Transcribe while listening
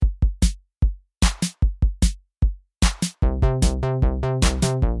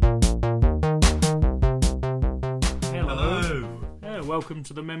welcome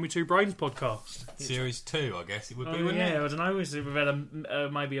to the Memory 2 Brains podcast. Series 2, I guess it would be, wouldn't it? it? I don't know. We've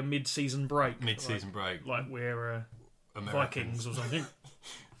had maybe a mid-season break. Mid-season break. Like we're Vikings or something.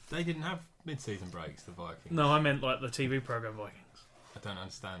 They didn't have mid-season breaks, the Vikings. No, I meant like the TV programme Vikings. I don't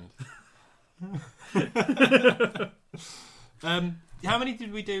understand. How many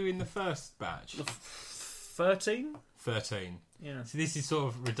did we do in the first batch? 13? 13. Yeah. So this is sort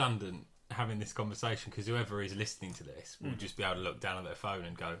of redundant, having this conversation, because whoever is listening to this will just be able to look down at their phone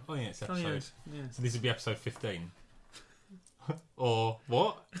and go, oh yeah, it's episode. Yeah. So this would be episode 15. Or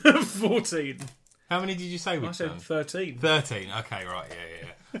what? 14. How many did you say we'd I said done? 13. 13, okay, right, yeah.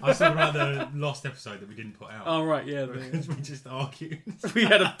 I was talking about the lost episode that we didn't put out. Oh, right, yeah. Because we just argued. We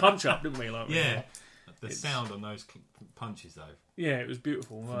had a punch-up, didn't we? Yeah. The sound on those punches, though. Yeah, it was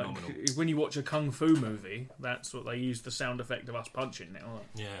beautiful. Phenomenal. Like, when you watch a kung fu movie, that's what they use the sound effect of us punching now. Like.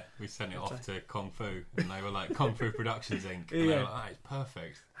 Yeah, we sent it off to Kung Fu, and they were like, Kung Fu Productions Inc. And Yeah. they were like, oh, it's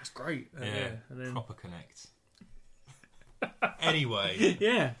perfect. That's great. Yeah, And then... proper connect. Anyway.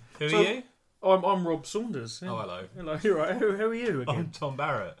 Yeah. Who are you? I'm Rob Saunders. Yeah. Oh, hello. Hello, you're right. Who are you again? I'm Tom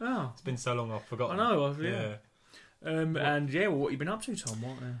Barrett. Oh. It's been so long I've forgotten. I know, yeah. And what have you been up to, Tom?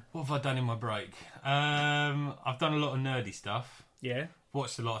 What have I done in my break? I've done a lot of nerdy stuff. Yeah.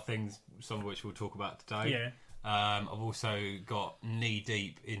 Watched a lot of things, some of which we'll talk about today. Yeah. I've also got knee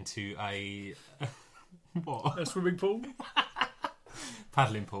deep into a what? A swimming pool?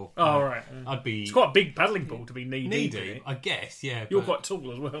 Paddling pool. Oh, right. It's quite a big paddling pool to be knee deep in it. I guess, yeah. You're quite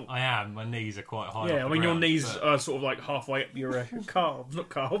tall as well. I am. My knees are quite high. Yeah, I mean, your knees are sort of like halfway up your calves. Not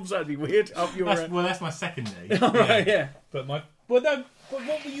calves, that'd be weird. Up your... That's my second knee. Right, yeah. But my... Well, no, but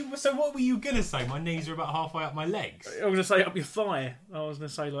what were you... So what were you going to say? My knees are about halfway up my legs? I was going to say up your thigh. I was going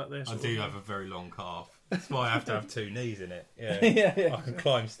to say like this. I do have a very long calf. That's why I have to have two knees in it. Yeah. Yeah. I can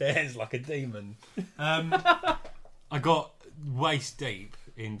climb stairs like a demon. I got waist deep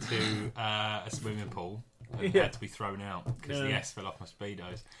into a swimming pool and had to be thrown out because the S fell off my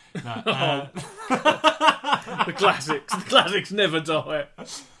Speedos. No, the classics never die.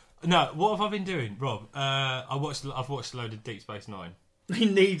 No, what have I been doing, Rob? I've watched a load of Deep Space Nine.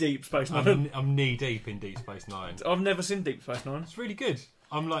 Knee deep Space Nine. I'm knee deep in Deep Space Nine. I've never seen Deep Space Nine. It's really good.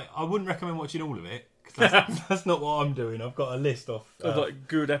 I wouldn't recommend watching all of it. That's not what I'm doing. I've got a list of like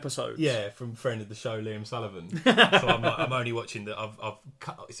good episodes. Yeah, from friend of the show Liam Sullivan. So I'm only watching that. I've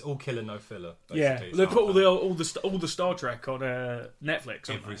cut, it's all killer, no filler. Basically. Yeah, they put all the Star Trek on Netflix.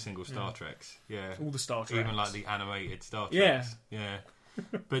 Every single Star Treks. Yeah, all the Star Treks. Even like the animated Star Treks. Yeah.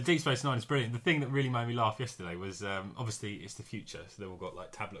 But Deep Space Nine is brilliant. The thing that really made me laugh yesterday was obviously it's the future, so they've all got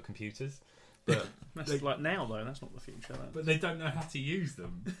like tablet computers. But that's like now though. That's not the future. But they don't know how to use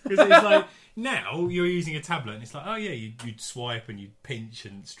them because it's like now you're using a tablet and it's like, oh yeah, you'd swipe and you'd pinch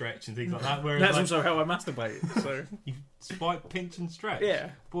and stretch and things like that. Whereas that's also how I masturbate. So you swipe, pinch, and stretch. Yeah.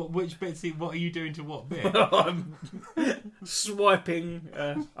 Which bits? What are you doing to what bit? I'm swiping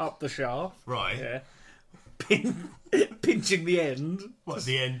up the shaft. Right. Yeah. Pinching the end. What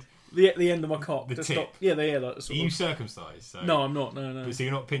the end? The end of my cock. The tip. Stop. Yeah, that's Are you circumcised? So... No, I'm not. No. So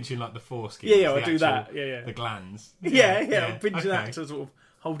you're not pinching like the foreskin? Yeah, I do that. Yeah. The glands. Yeah. I'm pinching that to sort of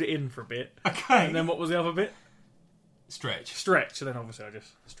hold it in for a bit. Okay. And then what was the other bit? Stretch. And then obviously I just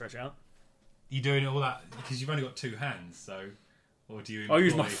stretch out. You're doing all that because you've only got two hands, so... Or do you? I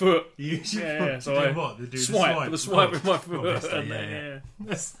use my foot. You use your foot. Yeah. So I what? swipe with my foot. Yeah.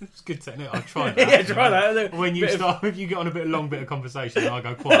 That's good technique. I'll try that. Yeah, try that. When you start, if you get on a long bit of conversation, and I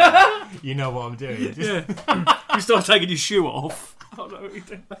go quiet. You know what I'm doing. You start taking your shoe off. I don't know what you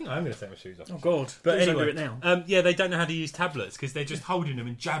do. I think I'm going to take my shoes off. Oh God! But please anyway, don't do it now. Yeah, they don't know how to use tablets because they're just holding them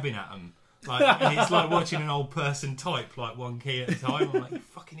and jabbing at them. And it's like watching an old person type like one key at a time. I'm like, you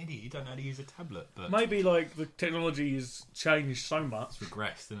fucking idiot, you don't know how to use a tablet. But maybe like the technology has changed so much. It's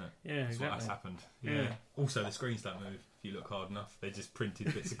regressed, isn't it? Yeah, That's exactly. That's happened. Yeah. Also, the screens don't move if you look hard enough. They just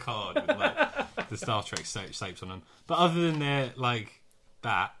printed bits of card with like the Star Trek shapes on them. But other than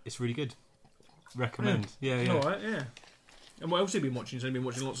that, it's really good. Recommend. Yeah. All right, yeah. And what else have you been watching? So you've been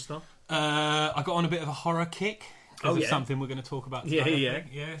watching lots of stuff? I got on a bit of a horror kick. Because of something we're going to talk about today.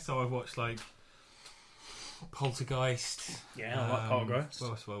 Yeah. So I've watched like Poltergeist. Yeah, I like Poltergeist. What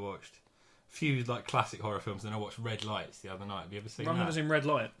else have I watched? A few like classic horror films. And I watched Red Lights the other night. Have you ever seen that? I've never seen Red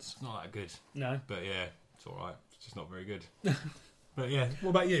Lights. It's not that good. No. But yeah, it's alright. It's just not very good. But yeah, what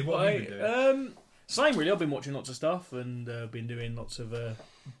about you? What have you been doing? Same really. I've been watching lots of stuff and been doing lots of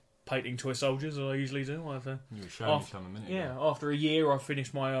painting toy soldiers as I usually do. You were showing me some a minute ago. After a year I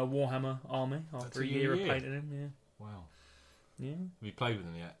finished my Warhammer army. After a year of painting them, yeah. Wow. Yeah. Have you played with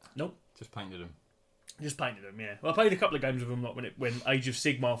them yet? Nope. Just painted them. Just painted them, yeah. Well, I played a couple of games with them like when Age of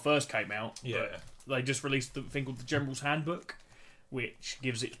Sigmar first came out. Yeah. But they just released the thing called the General's Handbook, which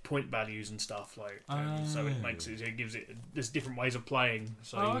gives it point values and stuff. So it makes it gives it. There's different ways of playing.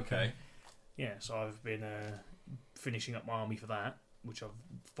 So okay. So I've been finishing up my army for that, which I've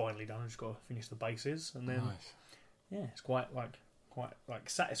finally done. I've just got to finish the bases, and then Nice. it's quite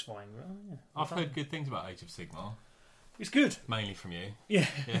satisfying. I've heard good things about Age of Sigmar, It's good. mainly from you. Yeah,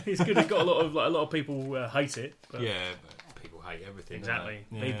 it's good. It's got a lot of people hate it. But But people hate everything. exactly.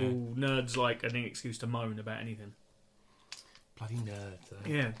 Don't they? Yeah. People nerds like any excuse to moan about anything. Bloody nerds.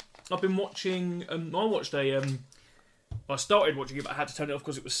 Yeah, I've been watching. I watched a. I started watching it, but I had to turn it off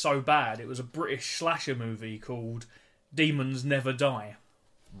because it was so bad. It was a British slasher movie called Demons Never Die.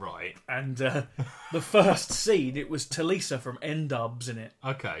 Right. And the first scene, it was Talisa from N-Dubs in it.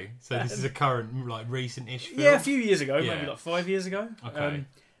 Okay. So this is a current, recent-ish film? Yeah, a few years ago, Yeah. maybe like 5 years ago. Okay.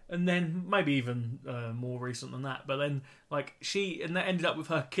 And then maybe even more recent than that. But then, and that ended up with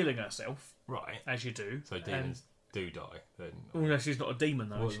her killing herself, Right. as you do. So demons do die then. Oh no, she's not a demon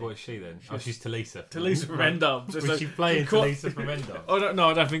though. What is she then? She's Talisa. Talisa from N-Dubs. Was she playing Talisa from N-Dubs?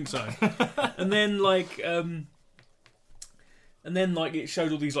 I don't think so. And then it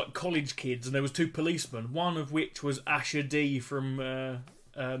showed all these college kids, and there was two policemen. One of which was Asher D from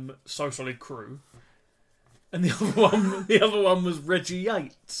So Solid Crew, and the other one was Reggie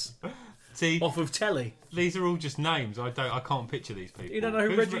Yates. See, off of telly. These are all just names. I can't picture these people. You don't know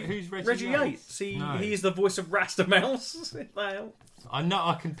who's Reggie Yates? No. He is the voice of Rasta Mouse. I know.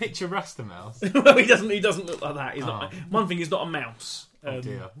 I can picture Rasta Mouse. Well, he doesn't look like that. He's not. One thing, he's not a mouse. Oh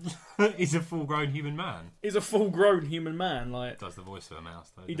dear. He's a full-grown human man. He's a full-grown human man. Does the voice of a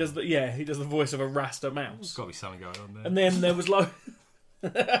mouse though? He does the voice of a Rasta mouse. There's got to be something going on there. And then there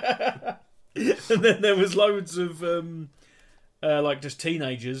was loads of just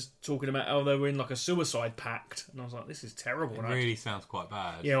teenagers talking about how they were in a suicide pact, and I was like, this is terrible. It really sounds quite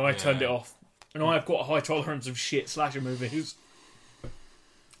bad. Yeah, I turned it off, and I've got a high tolerance of shit slasher movies.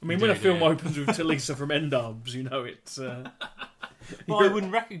 I mean, when a film opens with Talisa from N-Dubs, it's. Well, I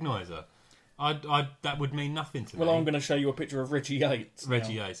wouldn't recognise her. That would mean nothing to me. Well, I'm going to show you a picture of Reggie Yates.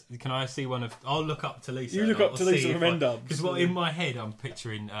 Reggie Yates. Can I see one of? I'll look up Talisa. You look up Talisa from N-Dubs. Because in my head, I'm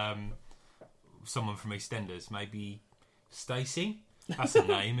picturing someone from EastEnders, maybe Stacey. That's her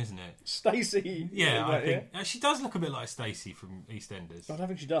name, isn't it? Stacey. Yeah, I think she does look a bit like Stacey from EastEnders. I don't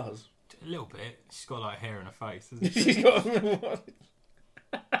think she does. A little bit. She's got hair in her face, hasn't she? She's got.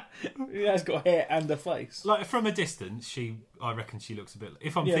 She has got hair and a face. From a distance, I reckon she looks a bit.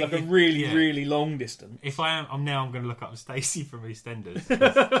 If I'm thinking, a really long distance. If I'm going to look up Stacey from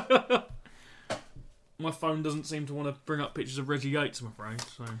EastEnders. My phone doesn't seem to want to bring up pictures of Reggie Yates, I'm afraid.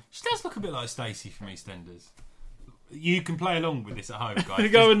 So she does look a bit like Stacey from EastEnders. You can play along with this at home, guys.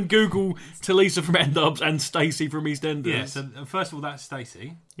 Go and Google Talisa from N-Dubs and Stacey from EastEnders. Yeah, so first of all, that's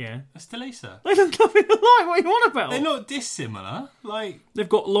Stacey. Yeah. That's Talisa. They look nothing alike. What are you on about? They're not dissimilar. They've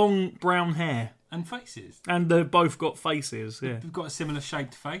got long brown hair. And faces. And they've both got faces, yeah. They've got a similar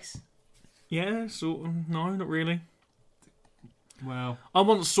shaped face. Yeah, sort of. No, not really. Well, I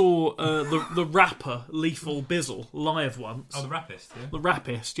once saw the rapper Lethal Bizzle live once. Oh, the rapist, yeah. The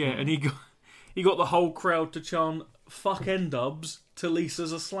rapist, yeah. And he got the whole crowd to chant, "Fuck N-Dubs,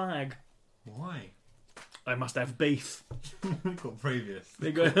 Talisa's a slag." Why? They must have beef. They got previous.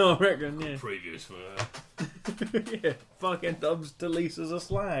 They got, I reckon, yeah. Previous for yeah, fuck N-Dubs, Talisa's a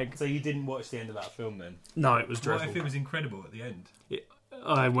slag. So you didn't watch the end of that film then? No, it was dreadful. What if it was incredible at the end?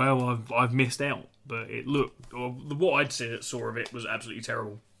 I've missed out, but it looked. Or what I'd saw of it was absolutely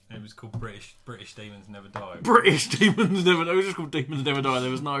terrible. It was called British Demons Never Die. British Demons Never Die. It was just called Demons Never Die. There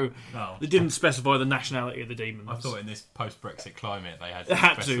was no. Oh. They didn't specify the nationality of the demons. I thought in this post-Brexit climate they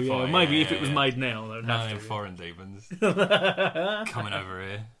had to. Yeah. Maybe if it was made now, they would have to. Foreign demons coming over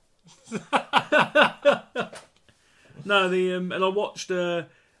here. No, and I watched a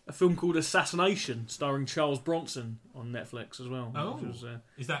film called Assassination, starring Charles Bronson on Netflix as well. Oh, which was,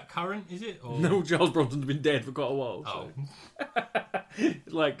 is that current? Is it? Or... No, Charles Bronson's been dead for quite a while. Oh, so.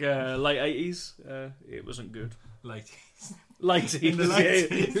 Late 80s. It wasn't good. Late 80s. In the late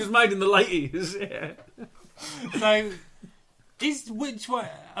 80s. Yeah. It was made in the late 80s. Yeah. So, which one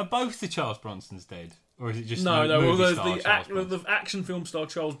are both the Charles Bronsons dead? Or is it just no? Well, there's the action film star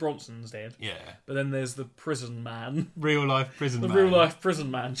Charles Bronson's dead. Yeah, but then there's the prison man, real life prison man, real life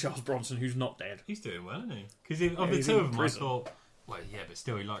prison man Charles Bronson, who's not dead. He's doing well, isn't he? Because of the two of them, prison. I thought, well, yeah, but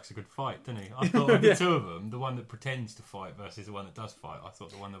still, he likes a good fight, doesn't he? I thought of the two of them, the one that pretends to fight versus the one that does fight. I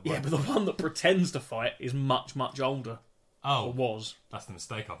thought the one that but the one that pretends to fight is much older. Oh, or was. That's the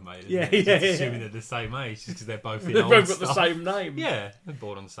mistake I've made. Yeah, assuming they're the same age just because they're both in They've old both got stuff. the same name. Yeah, they're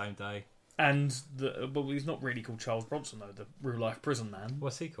born on the same day. And well, he's not really called Charles Bronson though, the real life prison man.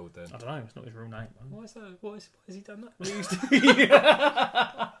 What's he called then? I don't know. It's not his real name. Why is that? Why has he done that? Well, he used to,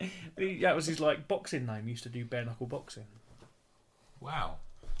 that was his like boxing name. He used to do bare knuckle boxing. Wow.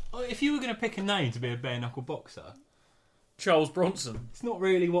 Well, if you were going to pick a name to be a bare knuckle boxer, Charles Bronson. it's not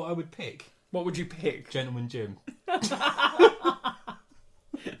really what I would pick. What would you pick? Gentleman Jim.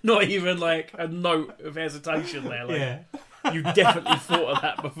 Not even like a note of hesitation there. Like, Yeah. you definitely thought of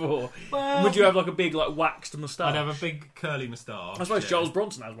that before. Well, Would you have like a big like waxed moustache? I'd have a big curly moustache. I suppose yeah. Charles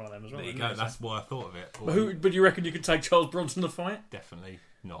Bronson has one of them as well. There you doesn't go. he? That's why I thought of it. But you reckon you could take Charles Bronson to fight? Definitely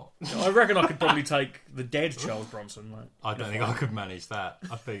not. I reckon I could probably take the dead Charles Bronson. Like, I don't think I could manage that.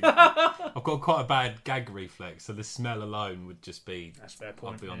 I think I've got quite a bad gag reflex, so the smell alone would just be. That's a fair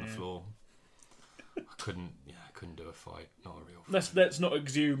point. I'd be on the floor. I couldn't do a fight. Not a real fight. Let's not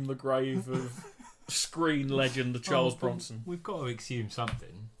exhume the grave of screen legend Charles Oh, Bronson. We've got to exhume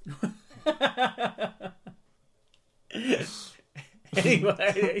something.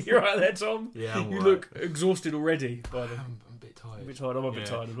 Anyway, you're right there, Tom. Yeah, I'm you all look exhausted already. By the... I'm a bit tired. I'm a bit tired. I'm a bit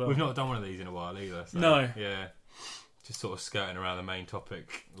tired as well. We've not done one of these in a while either. So, No. Yeah. Just sort of skirting around the main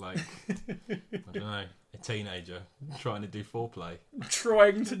topic, like I don't know, a teenager trying to do foreplay.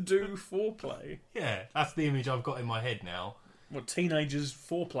 Trying to do foreplay. Yeah, that's the image I've got in my head now. What, teenagers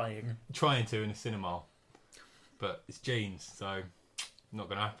foreplaying? Trying to in a cinema, but it's Jeans, so not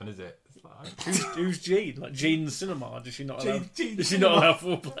going to happen, is it? It's like, Who's Jean? Like Jean the cinema? Does she not allow? Jean Does she cinema. not allow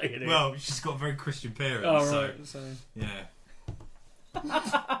foreplay in it? well, she's got very Christian parents. oh right. So, So yeah.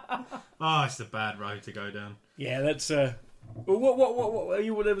 Oh, it's a bad road to go down. yeah, that's. Well,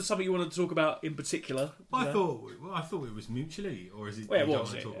 what there was something you wanted to talk about in particular? I thought it was mutually, or is it? Well, it you don't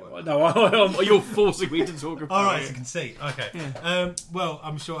was. want to talk about it? No, you're forcing me to talk about All right, it. it's a conceit. Okay. Yeah. Well,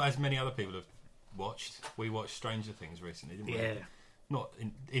 I'm sure as many other people have watched, we watched Stranger Things recently, didn't we? Yeah. Not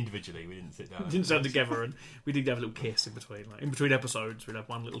individually. We didn't sit down. Didn't sound together, and we did have a little kiss in between. Like in between episodes, we'd have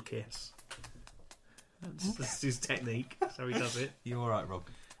one little kiss. That's his technique. That's how he does it. You all right, Rob?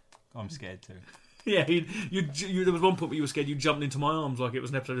 I'm scared too. Yeah, there was one point where you were scared. You jumped into my arms like it was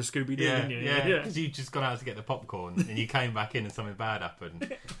an episode of Scooby Doo, didn't you? Yeah. Because you just got out to get the popcorn, and you came back in, and something bad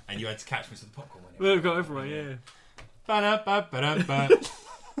happened, and you had to catch me to the popcorn. Well, got everywhere. Yeah. Ba-da-ba-ba-da-ba.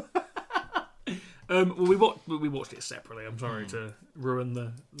 Well, we watched it separately. I'm sorry to ruin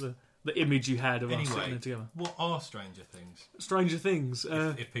the image you had of us sitting Anyway, there together. what are Stranger Things? Stranger Things.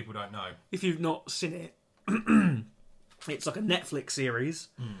 If people don't know, If you've not seen it, it's like a Netflix series,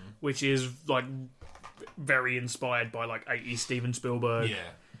 which is like very inspired by like 80s Steven Spielberg, yeah,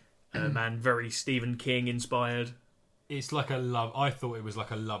 and very Stephen King inspired. it's like a love. I thought it was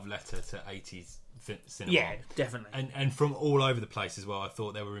like a love letter to 80s cinema. Yeah, definitely. And from all over the place as well. I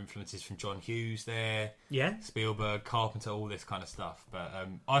thought there were influences from John Hughes there, Yeah, Spielberg, Carpenter, all this kind of stuff. But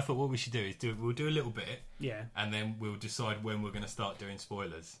I thought what we should do is we'll do a little bit, yeah. and then we'll decide when we're going to start doing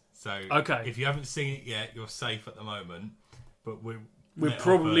spoilers. So Okay. if you haven't seen it yet, you're safe at the moment. But we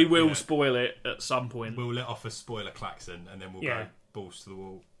probably will spoil it at some point. We'll let off a spoiler klaxon, and then we'll Yeah. go balls to the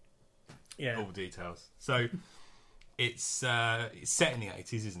wall. Yeah, All the details. So it's set in the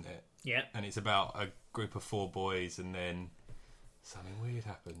 80s, isn't it? yeah. And it's about a group of 4 boys, and then something weird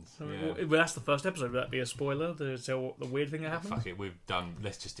happens. Well, that's the first episode. Would that be a spoiler? The weird thing that happened? Fuck it, we've done.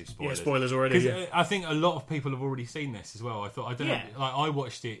 Let's just do spoilers. Yeah, spoilers already. Because I think a lot of people have already seen this as well. I don't Yeah. know. Like, I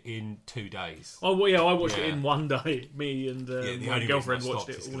watched it in 2 days. Oh well, yeah, I watched it Yeah. in one day. Me and The my only girlfriend reason I watched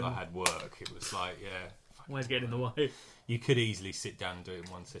stopped it is all. because I had work. It was like, yeah. Always getting in the way. You could easily sit down and do it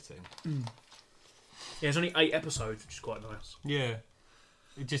in one sitting. Yeah, it's only 8 episodes, which is quite nice. Yeah.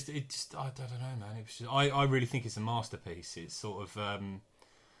 It just, I don't know, man. It was just, I really think it's a masterpiece. It's sort of,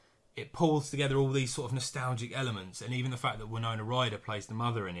 it pulls together all these sort of nostalgic elements, and even the fact that Winona Ryder plays the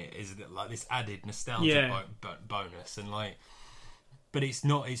mother in it is like this added nostalgia bonus. And like, but it's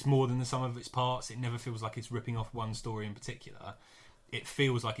not. It's more than the sum of its parts. It never feels like it's ripping off one story in particular. It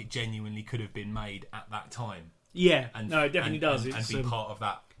feels like it genuinely could have been made at that time. Yeah, no, it definitely does. And be part of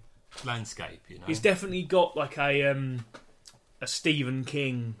that landscape. You know, It's definitely got like a Stephen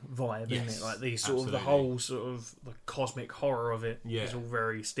King vibe, isn't Yes, it? Like the sort of the absolutely. whole sort of the cosmic horror of it is Yeah. all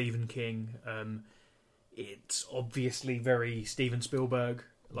very Stephen King. It's obviously very Steven Spielberg.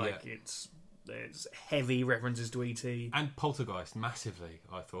 Like there's heavy references to E.T. and Poltergeist massively.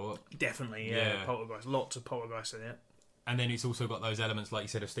 I thought. Definitely, Yeah. Poltergeist. Lots of Poltergeist in it. And then it's also got those elements, like you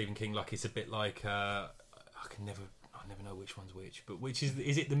said, of Stephen King. Like it's a bit like I never know which one's which, but which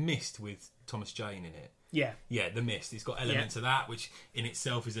is it? The Mist with Thomas Jane in it. Yeah, Yeah, The Mist. It's got elements of that, which in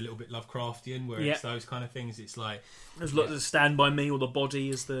itself is a little bit Lovecraftian. Where it's those kind of things. It's like there's lots of Stand By Me or The Body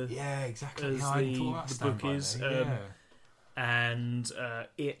is the exactly. as I hadn't the thought about book Stand By is. Me, yeah. and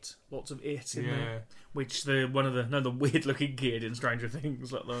It, lots of It in Yeah. there. Which the weird looking kid in Stranger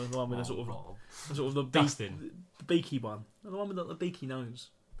Things, like the one with the Dustin. beaky one, the one with the beaky nose.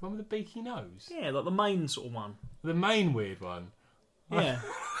 The one with the beaky nose. Yeah, like the main sort of one. The main weird one. Yeah,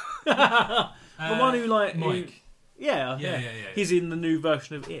 the one who like Mike. Yeah. He's in the new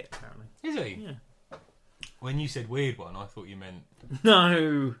version of It, apparently. Is he? Yeah. When you said weird one, I thought you meant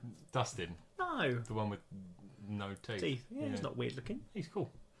No. Dustin, No. the one with no teeth. Yeah, he's not weird looking. He's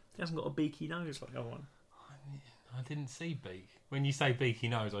cool. He hasn't got a beaky nose like the other one. I didn't see beak. When you say beaky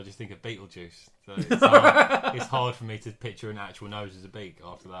nose, I just think of Beetlejuice. So it's hard for me to picture an actual nose as a beak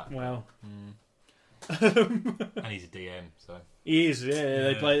after that. Well. And he's a DM, so He is, yeah.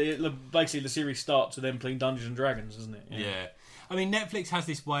 They play. Basically, the series starts with them playing Dungeons and Dragons, doesn't it? Yeah. I mean, Netflix has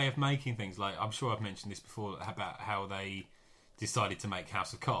this way of making things. Like, I'm sure I've mentioned this before about how they decided to make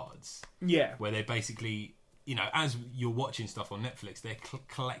House of Cards. Yeah. Where they basically, as you're watching stuff on Netflix, they're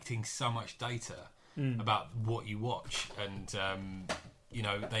collecting so much data about what you watch, and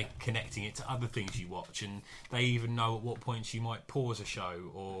they're connecting it to other things you watch, and they even know at what points you might pause a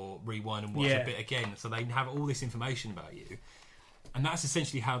show or rewind and watch a bit again. So they have all this information about you, and that's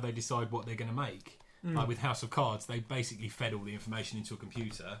essentially how they decide what they're going to make. Like with House of Cards, they basically fed all the information into a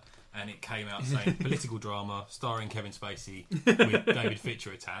computer, and it came out saying political drama starring Kevin Spacey with David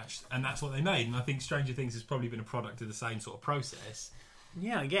Fincher attached, and that's what they made. And I think Stranger Things has probably been a product of the same sort of process.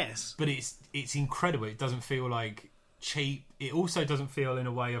 Yeah, I guess. But it's incredible. It doesn't feel like cheap. It also doesn't feel in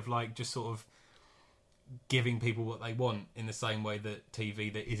a way of like just sort of giving people what they want in the same way that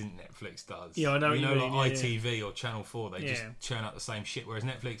TV that isn't Netflix does. Yeah, I know. Like ITV or Channel 4, they just churn out the same shit. Whereas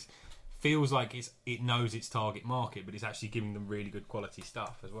Netflix feels like it knows its target market, but it's actually giving them really good quality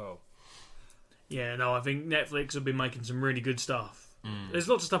stuff as well. Yeah, no, I think Netflix have been making some really good stuff. There's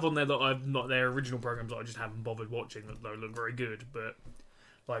lots of stuff on there that I've not their original programs that I just haven't bothered watching that don't look very good, but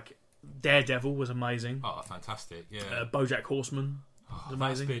like Daredevil was amazing. Oh, fantastic! Yeah, BoJack Horseman was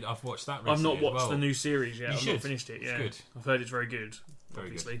amazing. I've watched that recently. I've not watched the new series yet. I've should. not finished it. Yeah, it's good. I've heard it's very good. Very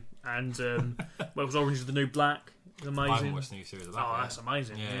obviously. good. And well, it was Orange is the New Black. It was amazing. I haven't watched the new series of that. Oh, that's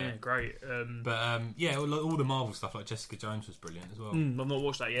amazing. Yeah, great. But all the Marvel stuff like Jessica Jones was brilliant as well. I've not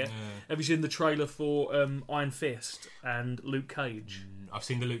watched that yet. Yeah. Have you seen the trailer for Iron Fist and Luke Cage? I've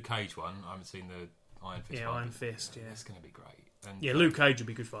seen the Luke Cage one. I haven't seen the Iron Fist one. Iron Fist, yeah. It's going to be great. And, Luke Cage would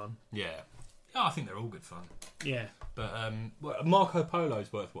be good fun. Yeah, I think they're all good fun. Yeah. But Marco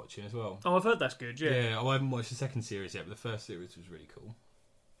Polo's worth watching as well. Oh, I've heard that's good, yeah. Yeah, I haven't watched the second series yet, but the first series was really cool.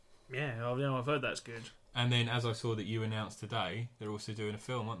 Yeah, I've heard that's good. And then, as I saw that you announced today, they're also doing a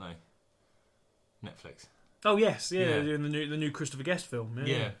film, aren't they? Netflix. Oh yes, they're doing the new Christopher Guest film.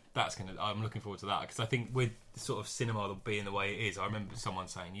 Yeah, I'm looking forward to that because I think with sort of cinema being the way it is, I remember someone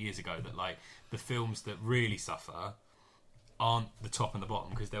saying years ago that like the films that really suffer aren't the top and the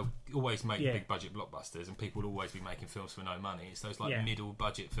bottom because they'll always make big budget blockbusters and people will always be making films for no money. It's those like middle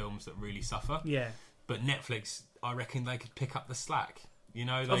budget films that really suffer. Yeah. But Netflix, I reckon they could pick up the slack. They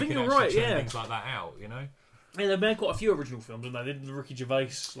I think could you're actually right. turn things like that out. Yeah, they've made quite a few original films, and they did the Ricky Gervais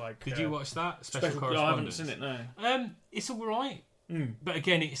Did you watch that Special I haven't seen it. No. It's all right, but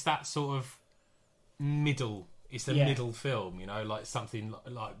again, it's that sort of middle. It's a middle film, like something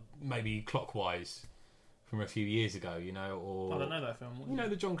like maybe Clockwise from a few years ago, or I don't know that film.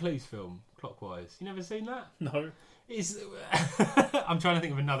 The John Cleese film Clockwise. You never seen that? No. It's. I'm trying to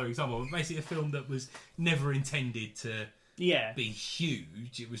think of another example. Basically, a film that was never intended to. Yeah. Be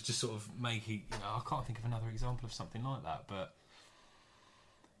huge. It was just sort of making. I can't think of another example of something like that. But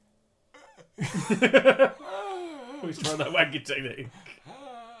always trying that wanky technique.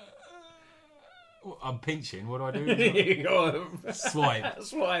 I'm pinching. What do I do? Swipe.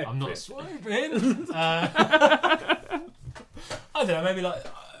 Swipe. I'm not swiping. I don't know. Maybe like.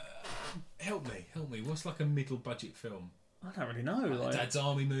 Help me. What's like a middle budget film? I don't really know. Like Dad's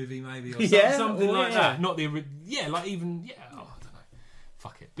Army movie, maybe, or something like that. Not the like even I don't know.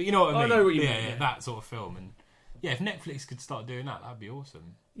 Fuck it, but you know what I mean. I know what you mean. Yeah, that sort of film, and if Netflix could start doing that, that'd be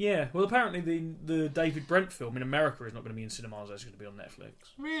awesome. Yeah, well, apparently the David Brent film in America is not going to be in cinemas. It's going to be on Netflix.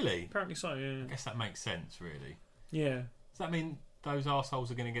 Really? Apparently so. Yeah. I guess that makes sense. Really. Yeah. Does that mean those arseholes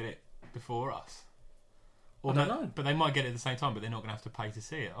are going to get it before us? Or I don't know. But they might get it at the same time, but they're not going to have to pay to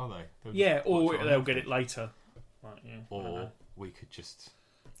see it, are they? Or they'll get it later. Right, yeah, or we could just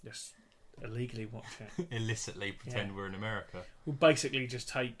illegally watch it. Illicitly pretend we're in America. We'll basically just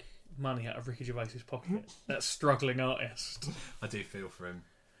take money out of Ricky Gervais's pocket. That struggling artist. I do feel for him.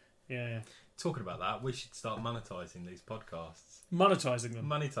 Yeah. Talking about that, we should start monetising these podcasts. Monetizing them.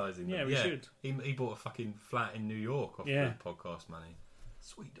 Monetizing them. Yeah, we should. He bought a fucking flat in New York off the podcast money.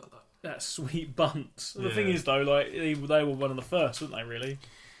 Sweet dollar. That sweet bunts. The Yeah. thing is, though, like they were one of the first, weren't they? Really.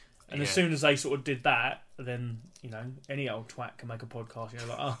 And as soon as they sort of did that, then any old twat can make a podcast,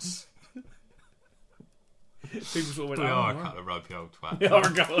 like us. People sort of went, We are a right. couple of ropey old twats. We are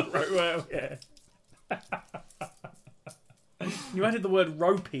a couple of well, yeah. You added the word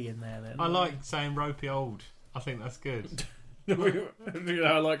ropey in there, then. I like saying ropey old. I think that's good.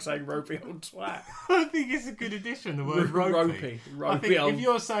 I like saying ropey old twat. I think it's a good addition, the word ropey. I think old. if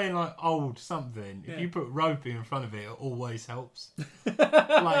you're saying like old something, if Yeah. you put ropey in front of it, it always helps.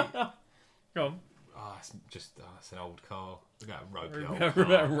 Like, Go on. it's an old car. Look at a ropey old Remember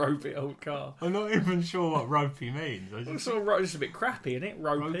car. a ropey old car. I'm not even sure what ropey means. It's just a bit crappy, isn't it?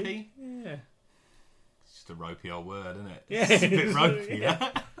 Ropey. Ropey? Yeah. It's just a ropey old word, isn't it? Yeah. It's a bit ropey, Yeah.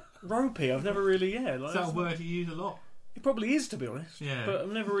 that. Ropey, I've never really, like, Is that a word you use a lot? It probably is, to be honest. Yeah. But I've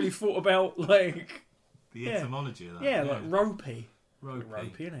never really thought about, like... The etymology of that. Yeah, like ropey. ropey.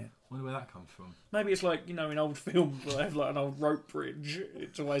 Ropey, innit? Wonder where that comes from. Maybe it's like, in old films where they have like an old rope bridge.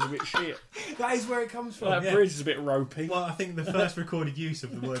 It's always a bit shit. That is where it comes from. That bridge is a bit ropey. Well, I think the first recorded use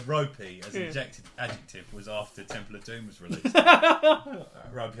of the word ropey as an adjective was after Temple of Doom was released.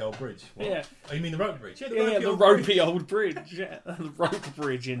 Ropey old bridge. What? Yeah. Oh, you mean the ropey bridge? Yeah, The old ropey bridge. old bridge. Yeah, the rope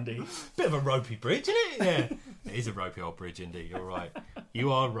bridge, indeed. Bit of a ropey bridge, isn't it? Yeah. It is a ropey old bridge, indeed. You're right.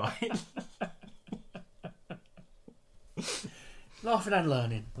 You are right. Laughing and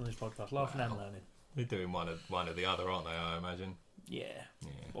learning on this podcast. Laughing and learning. They're doing one or the other, aren't they? I imagine. Yeah. Yeah.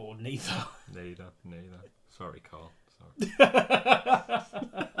 Or neither. Neither. Sorry, Carl. Sorry. I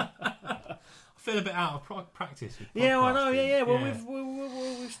feel a bit out of practice with Yeah, I know. podcasting. Yeah. Well, we've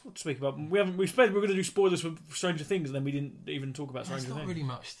what to speak about. We said we were going to do spoilers for Stranger Things, and then we didn't even talk about There's Stranger not Things. really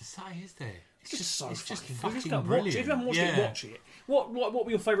much to say, is there? It's just so it's just fucking fucking good. brilliant. Watch it. If you haven't watched it, watch it. What were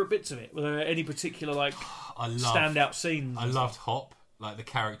your favourite bits of it? Were there any particular standout scenes? I loved Hop. Like the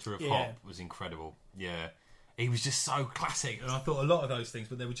character of Yeah. Hop was incredible. Yeah, he was just so classic, and I thought a lot of those things,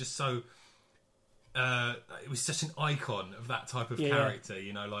 but they were just so. It was such an icon of that type of character,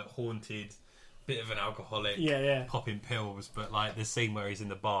 like haunted, bit of an alcoholic, popping pills, but like the scene where he's in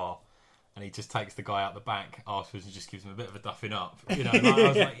the bar and he just takes the guy out the back afterwards and just gives him a bit of a duffing up. I was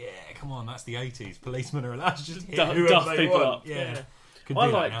like, yeah, come on, that's the 80s. Policemen are allowed to just hit whoever duff they people want. up. Yeah. Couldn't I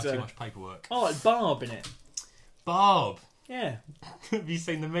do that liked, now, too much paperwork. I like Barb in it. Barb! Yeah. Have you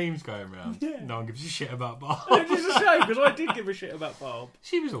seen the memes going around? Yeah. No one gives a shit about Barb. Which is a shame, because I did give a shit about Barb.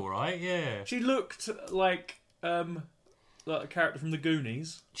 She was alright, yeah. She looked like a character from the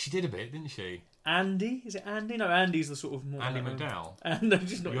Goonies. She did a bit, didn't she? Andy? Is it Andy? No, Andy's the sort of more... Andy McDowell. And no,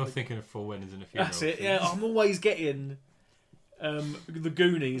 just not. You're thinking of Four Weddings and a Funeral. That's it, yeah. I'm always getting the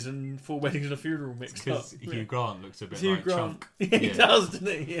Goonies and Four Weddings and a Funeral mixed up. Because Hugh Grant looks a bit Hugh like Grant. Chunk. Yeah, he does, doesn't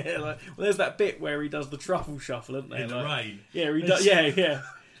he? Yeah, well, there's that bit where he does the truffle shuffle, isn't there? In the rain. Yeah, he does. Yeah.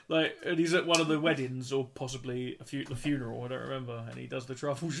 And he's at one of the weddings, or possibly the funeral. I don't remember. And he does the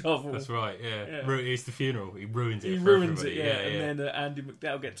truffle shuffle. That's right. Yeah. Yeah. It's the funeral. He ruins it. He for ruins everybody. it. Yeah. And then Andy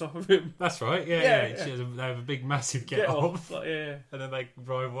McDowell gets off of him. That's right. Yeah. Yeah. They have a big, massive Get get off, off. Like, yeah. and then they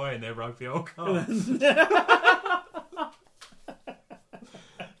drive away in their ropey old car.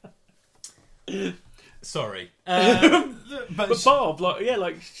 Sorry. But Barb,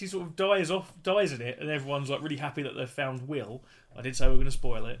 she sort of dies in it, and everyone's really happy that they've found Will. I did say we were going to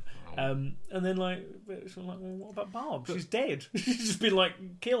spoil it. And then it's sort of well, what about Barb? She's dead. She's just been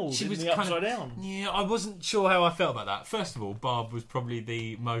killed in the Upside Down. Yeah, I wasn't sure how I felt about that. First of all, Barb was probably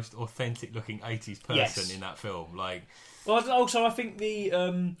the most authentic looking 80s person in that film. Well, also I think the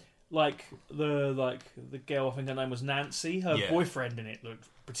girl, I think her name was Nancy. Her boyfriend in it looked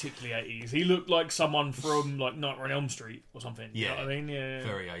particularly 80s. He looked like someone from Nightmare on Elm Street or something. Yeah, you know what I mean? Yeah,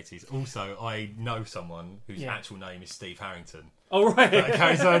 very 80s. Also, I know someone whose actual name is Steve Harrington. Oh right.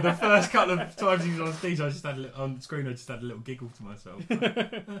 Okay, so the first couple of times he was on stage, I just had on screen. I just had a little giggle to myself.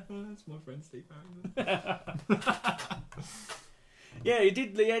 That's my friend Steve Harrington. Yeah, it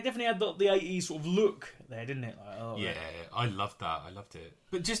did. Yeah, it definitely had the 80s sort of look there, didn't it? I loved that. I loved it.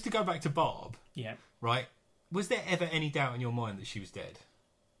 But just to go back to Barb, right? Was there ever any doubt in your mind that she was dead?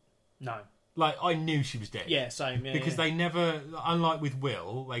 No. I knew she was dead. Yeah, same. Yeah, because they never, unlike with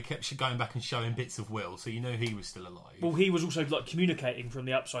Will, they kept going back and showing bits of Will, so you know he was still alive. Well, he was also communicating from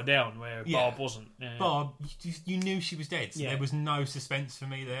the Upside Down, where Barb wasn't. Yeah. Barb, you knew she was dead, so Yeah. there was no suspense for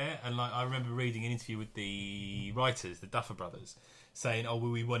me there. And I remember reading an interview with the writers, the Duffer Brothers, saying,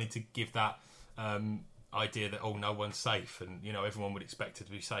 we wanted to give that idea that no one's safe, and everyone would expect her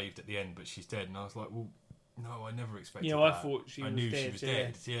to be saved at the end, but she's dead. And I was like, well, no, I never expected that. I thought I knew she was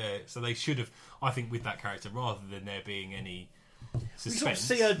dead. Yeah, so they should have. I think with that character, rather than there being any suspense. You sort of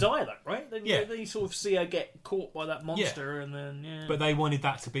see her die, though, right? Then, Yeah. then you sort of see her get caught by that monster, and then But they wanted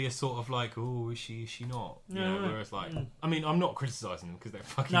that to be a sort of like, oh, is she not? You know, whereas like, I mean, I'm not criticising them because they're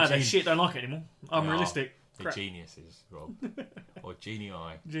fucking. No, they're shit. Don't like it anymore. Unrealistic. They're geniuses, Rob, or genii.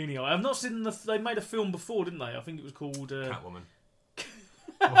 Genii. I've not seen the. They made a film before, didn't they? I think it was called Catwoman.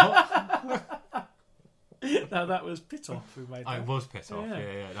 No, that was Pitoff who made that. It was Pitoff.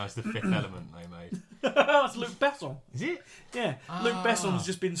 Yeah. No, it's the Fifth Element they made. That's Luc Besson. Is it? Yeah, Luc Besson's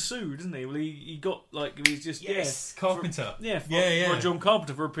just been sued, isn't he? Well, he got like he's just Carpenter. For John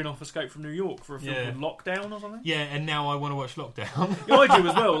Carpenter for ripping off Escape from New York for a film called Lockdown or something. Yeah, and now I want to watch Lockdown. Yeah, I do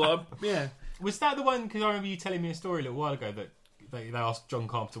as well. Like, Was that the one? Because I remember you telling me a story a little while ago that they asked John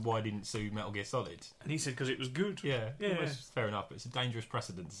Carpenter why he didn't sue Metal Gear Solid, and he said because it was good. Yeah. Yeah. Fair enough, but it's a dangerous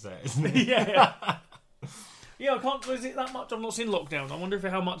precedent to set, isn't it? Yeah. Yeah, I can't. Is it that much? I've not seen Lockdown. I wonder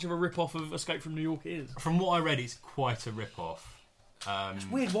how much of a rip-off of Escape from New York it is. From what I read, it's quite a rip-off. It's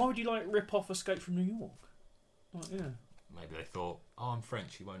weird. Why would you like rip off Escape from New York? Like, yeah. Maybe they thought, oh, I'm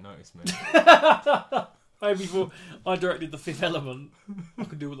French, he won't notice me. Maybe before I directed The Fifth Element, I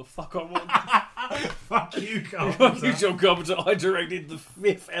can do what the fuck I want. Fuck you, Fuck you, John Carpenter. I directed The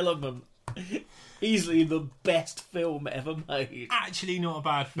Fifth Element. Easily the best film ever made. Actually, not a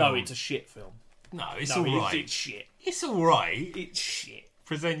bad film. No, it's a shit film. No, it's alright. It's shit. It's alright. It's shit.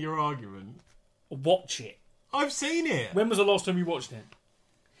 Present your argument. Watch it. I've seen it. When was the last time you watched it?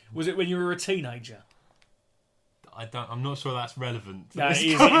 Was it when you were a teenager? I'm not sure that's relevant. No, it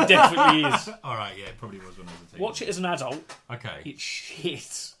is. It definitely is. Alright, yeah, it probably was when I was a teenager. Watch it as an adult. Okay. It's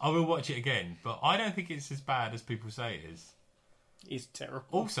shit. I will watch it again, but I don't think it's as bad as people say it is. It's terrible.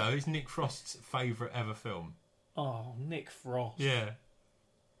 Also, it's Nick Frost's favourite ever film. Oh, Nick Frost. Yeah.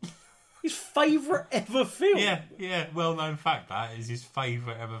 His favourite ever film. Yeah. Well-known fact that is his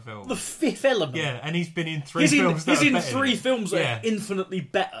favourite ever film. The Fifth Element. Yeah, and he's been in three films. He's in three films that are infinitely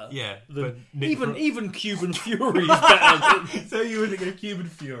better. Yeah, than even Cuban Fury is better. So you wouldn't go Cuban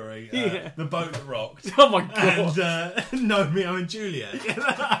Fury, The Boat That Rocked. Oh my god! And Romeo and Juliet.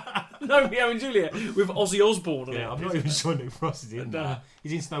 Romeo and Juliet with Ozzy Osbourne. On it. I'm not even sure Nick Frost is in that.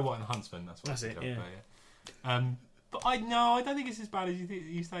 He's in Snow White and the Huntsman. That's it. Yeah. But I don't think it's as bad as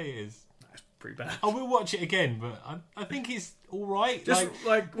you say it is. That's pretty bad. I will watch it again, but I think it's all right. Just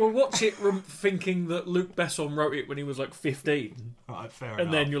we'll watch it thinking that Luc Besson wrote it when he was like 15. Right, fair enough.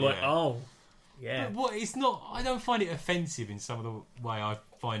 And then you're like, oh, yeah. But it's not. I don't find it offensive in some of the way I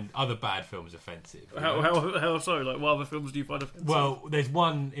find other bad films offensive. How so? Like, what other films do you find offensive? Well, there's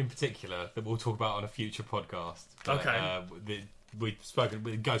one in particular that we'll talk about on a future podcast. Okay. We've spoken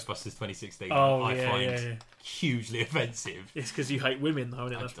with Ghostbusters 2016. Oh, I find hugely offensive. It's because you hate women, though,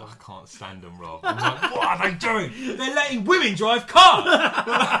 isn't it? I can't stand them, Rob. I'm like, what are they doing? They're letting women drive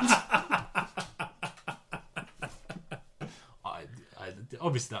cars!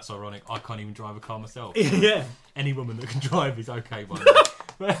 Obviously, that's ironic. I can't even drive a car myself. Yeah. Any woman that can drive is okay by me.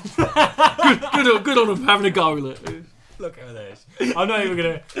 Good on them having a go with it. Look at this. I'm not even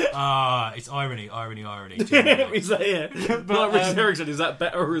going to... it's irony. Is that, yeah. But like Richard Erickson, is that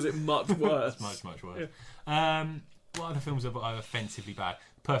better or is it much worse? It's much worse. Yeah. What other films are offensively bad?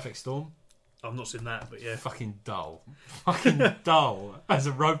 Perfect Storm. I've not seen that, but yeah. Fucking dull. Dull. As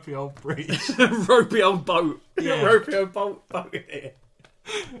a ropey old bridge. Ropey old boat. Yeah. Ropey old boat here.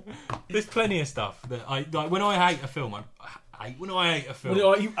 There's plenty of stuff that I... Like, when I hate a film, When I ate a film.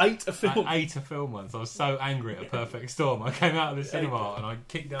 You ate a film? I ate a film once. I was so angry at A Perfect Storm. I came out of the cinema and I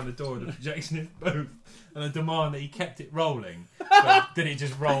kicked down the door of the projectionist booth and I demand that he kept it rolling. But then it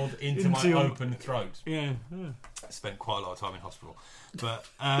just rolled into my open throat. Yeah. I spent quite a lot of time in hospital. But,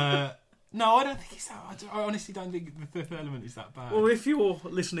 no, I don't think it's that. I honestly don't think The Fifth Element is that bad. Well, if you're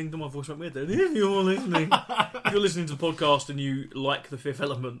listening to my voice went weird then, if you're listening to the podcast and you like The Fifth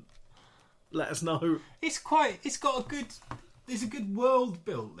Element, let us know. There's a good world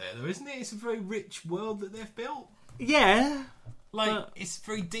built there, though, isn't it? It's a very rich world that they've built. Yeah. It's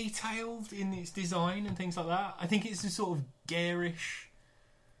very detailed in its design and things like that. I think it's a sort of garish,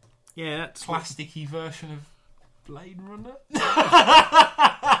 plasticky version of Blade Runner.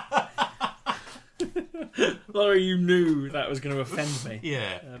 Larry, you knew that was going to offend me.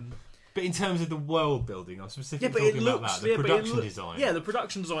 Yeah. But in terms of the world building, I'm specifically talking about that. The production design. Yeah, the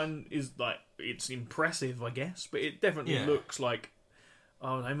production design is it's impressive, I guess, but it definitely looks like,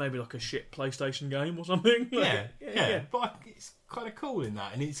 maybe like a shit PlayStation game or something. Yeah. But it's kind of cool in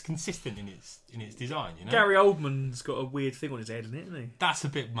that, and it's consistent in its design. You know, Gary Oldman's got a weird thing on his head, isn't he? That's a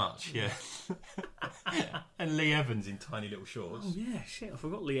bit much, yeah. And Lee Evans in tiny little shorts. Oh yeah, shit! I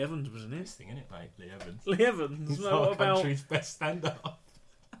forgot Lee Evans was in it. Best thing, isn't it, mate? Lee Evans. Lee Evans. It's our country's best stand-up.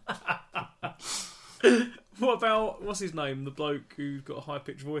 What What about, what's his name? The bloke who's got a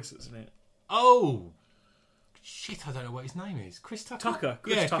high-pitched voice that's in it. Oh! Shit, I don't know what his name is. Chris Tucker?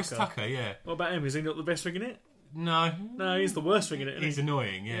 Chris Tucker. Chris Tucker, yeah. What about him? Is he not the best thing in it? No. No, he's the worst thing in it, isn't He's he?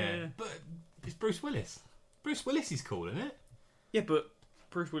 annoying, yeah. Yeah. But it's Bruce Willis. Bruce Willis is cool, isn't it? Yeah, but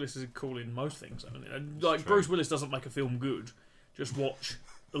Bruce Willis is cool in most things. I mean, like, true. Bruce Willis doesn't make a film good. Just watch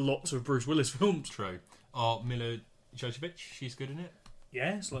lots of Bruce Willis films. True. Oh, Mila Jovovich, she's good in it.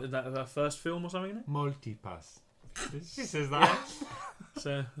 Yeah, it's like that her first film or something, isn't it? Multipass. She says that. It's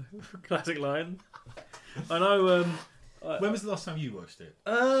a classic line. I know. When was the last time you watched it?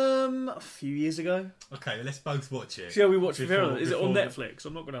 A few years ago. Okay, let's both watch it. Shall we watch it? Before- Is it on before- Netflix?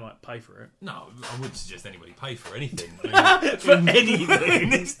 I'm not going to pay for it. No, I wouldn't suggest anybody pay for anything. For anything. in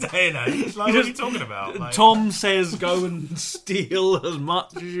this day and age. Like, what are you talking about? Like, Tom says go and steal as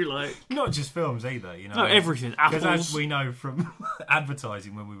much as you like. not just films either, you know. No, everything. Because Apples. as we know from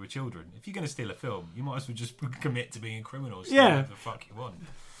advertising when we were children, if you're going to steal a film, you might as well just commit to being a criminal. Steal Yeah. whatever the fuck you want.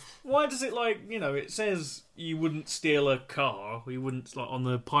 Why does it, like, you know, it says you wouldn't steal a car, or you wouldn't, like, on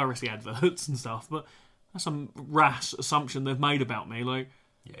the piracy adverts and stuff, but that's some rash assumption they've made about me. Like,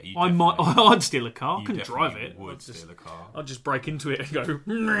 Yeah, you I'd steal a car, I you couldn't drive definitely it. would steal a car. I'd just break into it and go,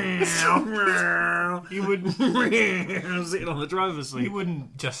 meow, meow. You wouldn't. Sitting on the driver's seat. You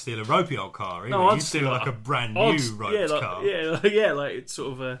wouldn't just steal a ropey old car. Either. No, I'd You'd steal like a brand new roped yeah, like, car. Yeah, like it's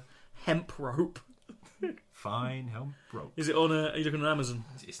sort of a hemp rope. Fine, help rope. Is it on? Are you looking on Amazon?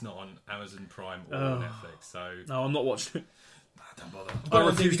 It's not on Amazon Prime or Oh. Netflix, so No, I'm not watching it. don't bother. I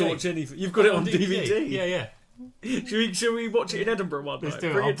refuse to watch anything. You've got it on DVD. Yeah. Shall we watch it in Edinburgh one night? Let's do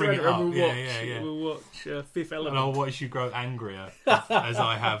it. I'll bring it to up. Edinburgh and Yeah. We'll watch Fifth And Element. I'll watch you grow angrier as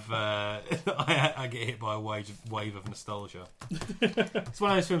I have. I get hit by a wave of nostalgia. It's one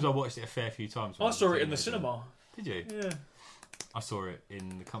of those films I watched it a fair few times. when I was a saw it in the teenager. cinema. Did you? Yeah. I saw it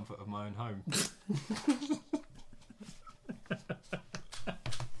in the comfort of my own home.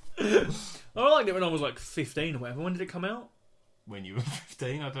 I liked it when I was like 15 or whatever. When did it come out? When you were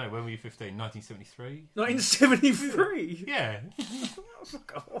 15? I don't know. When were you 15? 1973? 1973. Yeah.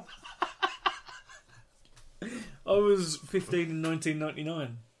 I was 15 in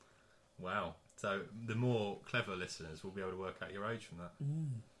 1999. Wow. So the more clever listeners will be able to work out your age from that.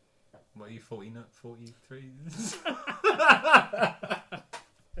 What are you, 40, 43?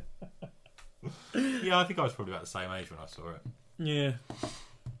 Yeah, I think I was probably about the same age when I saw it. Yeah.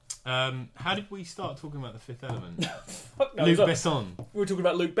 How did we start talking about the Fifth Element? Fuck no, Luc was that- Besson. We were talking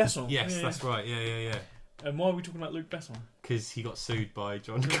about Luc Besson. Yes, Yeah. that's right. Yeah. And why are we talking about Luc Besson? Because he got sued by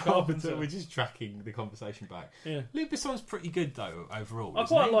John Carpenter. Carpenter. We're just tracking the conversation back. Yeah. Luc Besson's pretty good though overall. I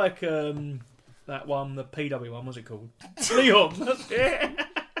isn't quite he? like that one, the PW one. What's it called? Leon. That's it.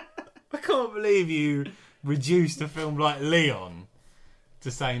 I can't believe you reduced a film like Leon to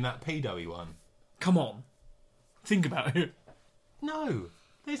saying that pedo-y one. Come on. Think about it. No,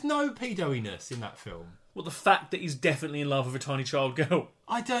 there's no pedo-iness in that film. Well, the fact that he's definitely in love with a tiny child girl.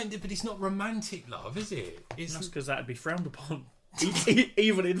 I don't, but it's not romantic love, is it? It's That's because that'd be frowned upon.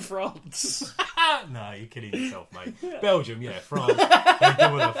 Even in France. no, you're kidding yourself, mate. Belgium, yeah, France. They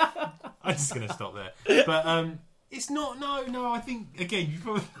do what I'm just going to stop there. But it's not. No. I think again, you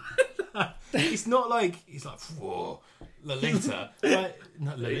probably. It's not like it's like whoa, Lolita. Like,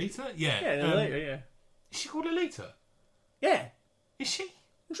 not Lolita. Yeah. Yeah, later, yeah. Is she called Lolita? Yeah. Is she?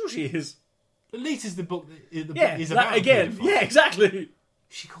 I'm sure she is. Lolita's the book. The book Yeah, is that about again. paedophile. Yeah, exactly. Is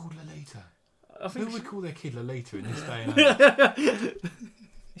she called Lolita? I think Who would call their kid Lolita in this day and age?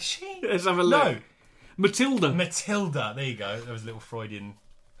 Is she? Let's have a look. No. Matilda. Matilda. There you go. There was a little Freudian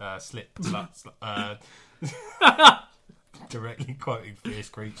slip. Directly quoting Fierce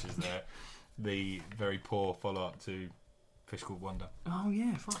Creatures there. The very poor follow-up to Fish Called Wonder. Oh,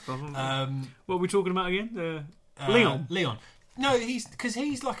 yeah. Fuck. What What are we talking about again? Leon. Leon. No, he's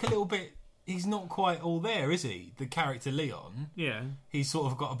like a little bit... He's not quite all there, is he? The character Leon. Yeah. He's sort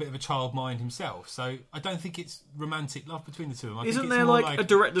of got a bit of a child mind himself. So I don't think it's romantic love between the two of them. Isn't there like a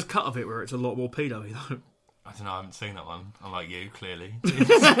director's cut of it where it's a lot more pedo-y though? I don't know, I haven't seen that one. Unlike you, clearly.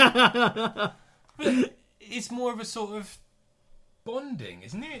 But it's more of a sort of bonding,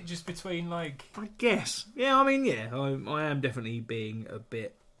 isn't it? Just between like... I guess. Yeah, I mean, yeah. I am definitely being a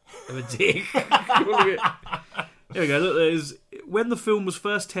bit of a dick. Here we go. Look, there's... When the film was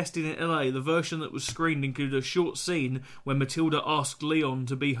first tested in LA, the version that was screened included a short scene when Matilda asked Leon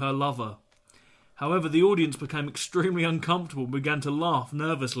to be her lover. However, the audience became extremely uncomfortable and began to laugh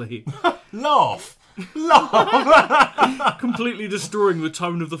nervously. Laugh! Completely destroying the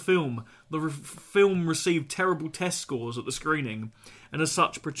tone of the film. The film received terrible test scores at the screening, and as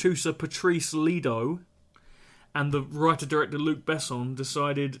such, producer Patrice Lido and the writer-director Luc Besson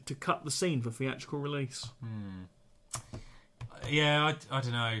decided to cut the scene for theatrical release. Yeah, I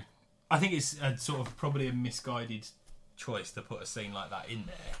don't know. I think it's a sort of probably a misguided choice to put a scene like that in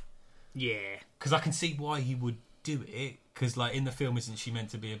there. Yeah. Because I can see why he would do it. Because, like, in the film, isn't she meant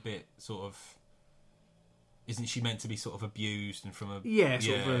to be a bit sort of... Isn't she meant to be sort of abused and from a... Yeah,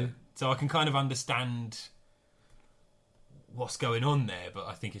 sort of a... So I can kind of understand what's going on there, but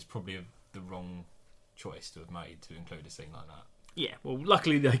I think it's probably the wrong choice to have made to include a scene like that. Yeah, well,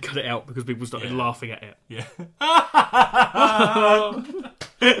 luckily they cut it out because people started laughing at it. Yeah.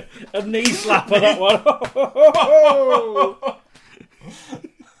 A knee slapper, that one.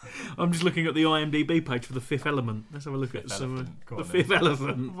 I'm just looking at the IMDb page for The Fifth Element. Let's have a look at some... The Fifth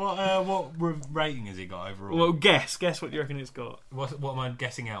Elephant. What rating has he got overall? Well, guess what you reckon it's got. What am I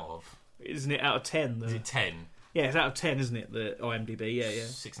guessing out of? Isn't it out of 10? Is it 10? Yeah, it's out of 10, isn't it, the IMDb? Yeah.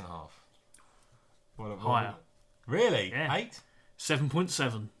 6.5. Higher. Really? Yeah. 8?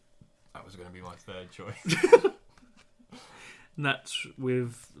 7.7. That was going to be my third choice. And that's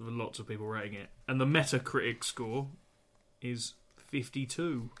with lots of people rating it. And the Metacritic score is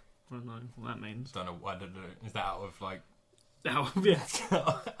 52. I don't know what that means. I don't know. Is that out of, like... Out of, yeah.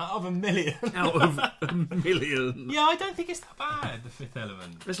 out of a million? Out of a million. Yeah, I don't think it's that bad, The Fifth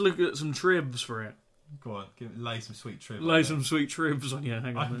Element. Let's look at some tribs for it. Go on, lay some sweet triv. Lay some sweet tribs on you.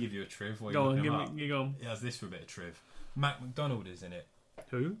 Hang on. I can give you a triv. While go you on, look you go on. It has this for a bit of triv. Mac McDonald is in it.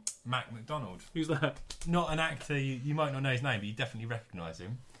 Who? Mac McDonald. Who's that? Not an actor. You might not know his name, but you definitely recognise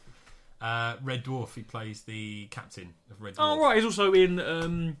him. Red Dwarf. He plays the captain of Red Dwarf. Oh right, he's also in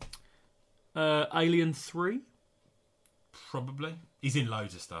Alien 3. Probably. He's in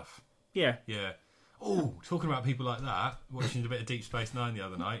loads of stuff. Yeah. Yeah. Oh, talking about people like that. Watching a bit of Deep Space Nine the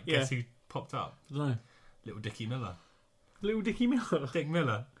other night. Yeah. Guess who popped up? I don't know. Little Dickie Miller. Little Dickie Miller. Dick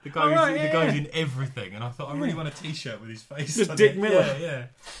Miller. The guy who's in everything. And I thought, I really want a t-shirt with his face Just on Dick it. Miller. Yeah.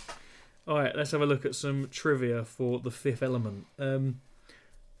 Alright, let's have a look at some trivia for The Fifth Element.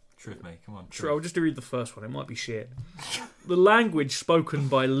 Triv me, come on. I'll just read the first one, it might be shit. The language spoken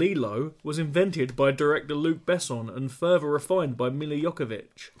by Lilo was invented by director Luc Besson and further refined by Mila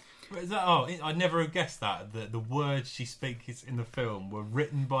Jokovic. Is that, I never have guessed that the words she speaks in the film were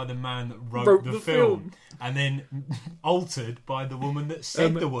written by the man that wrote the film and then altered by the woman that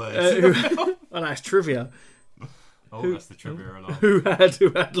said the words. Oh, that's trivia. That's the trivia alarm. Who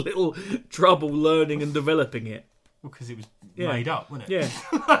had little trouble learning and developing it. Well, because it was made up, wasn't it?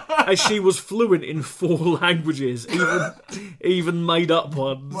 Yeah. As she was fluent in 4 languages, even made up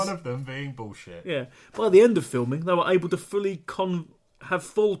ones. One of them being bullshit. Yeah. By the end of filming, they were able to fully have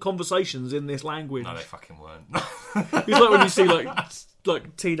full conversations in this language. No, they fucking weren't. It's like when you see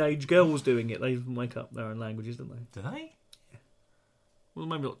like teenage girls doing it, they make up their own languages, don't they? Do they? Yeah. Well,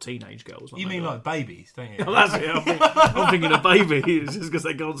 maybe not teenage girls. You mean like babies, don't you? Oh, that's it. I'm thinking of babies just because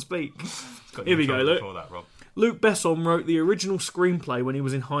they can't speak. Here we go, look. That, Rob. Luc Besson wrote the original screenplay when he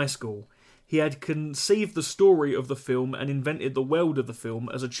was in high school. He had conceived the story of the film and invented the world of the film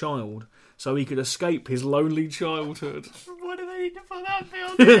as a child, so he could escape his lonely childhood. Why do they need to put that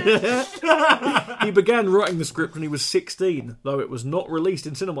film in? He began writing the script when he was 16, though it was not released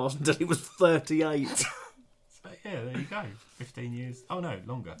in cinemas until he was 38. So, yeah, there you go. 15 years. Oh no,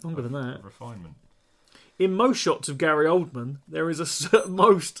 longer. Longer than that. Refinement. In most shots of Gary Oldman, there is that's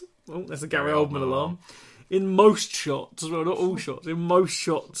a Gary Oldman alarm. In most shots, well, not all shots, in most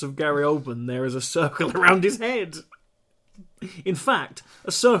shots of Gary Oldman, there is a circle around his head. In fact,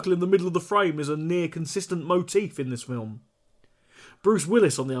 a circle in the middle of the frame is a near consistent motif in this film. Bruce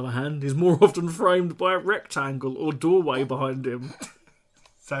Willis, on the other hand, is more often framed by a rectangle or doorway behind him.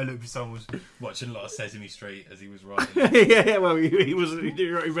 So Luc Besson was watching a lot of Sesame Street as he was writing. Yeah, well, he invented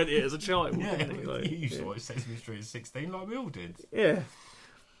it as a child. Yeah, he? He used to watch Sesame Street at 16 like we all did. Yeah.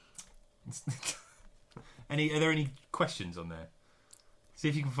 Are there any questions on there? See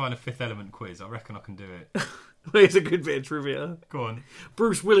if you can find a Fifth Element quiz. I reckon I can do it. It's a good bit of trivia. Go on.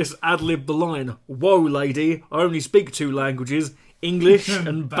 Bruce Willis ad-libbed the line, "Whoa, lady, I only speak 2 languages, English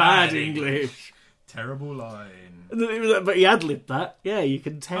and bad English." Terrible line. But he ad-libbed that. Yeah, you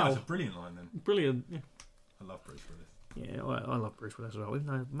can tell. That's a brilliant line then. Brilliant. Yeah. I love Bruce Willis. Yeah, I love Bruce Willis as well. Even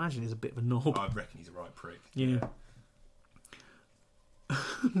though I imagine he's a bit of a knob. I reckon he's a right prick. Yeah.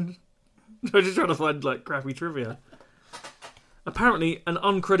 I'm just trying to find crappy trivia. Apparently, an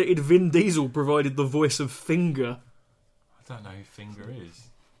uncredited Vin Diesel provided the voice of Finger. I don't know who Finger is.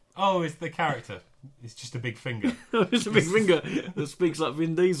 Oh, it's the character. It's just a big finger. It's a big finger that speaks like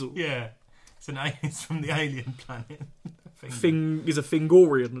Vin Diesel. Yeah. It's from the alien planet. He's a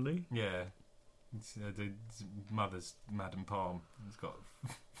Fingorian, isn't he? Yeah. It's, his mother's Madame Palm. He's got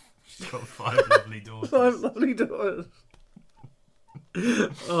She's got 5 lovely daughters. 5 lovely daughters.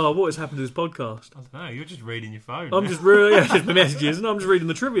 Oh, what has happened to this podcast? I don't know, you're just reading your phone. I'm just really just my messages, and I'm just reading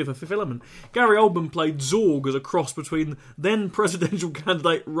the trivia for Fifth Element. Gary Oldman played Zorg as a cross between then presidential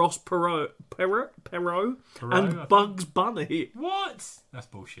candidate Ross Perot and Bugs Bunny. What? That's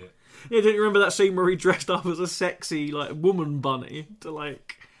bullshit. Yeah, don't you remember that scene where he dressed up as a sexy woman bunny to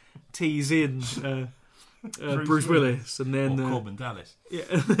tease in Bruce Willis, and then Corbin Dallas. Yeah,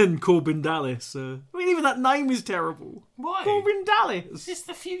 and then Corbin Dallas. Even that name is terrible. Why? Corbin Dallas. It's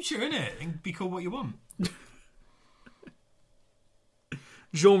the future, isn't it? And be called what you want.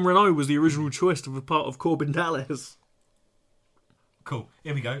 Jean Reno was the original choice to be part of Corbin Dallas. Cool.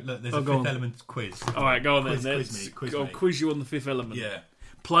 Here we go. Look, there's a Fifth Element quiz. All right, go on then. I'll quiz you on the Fifth Element. Yeah.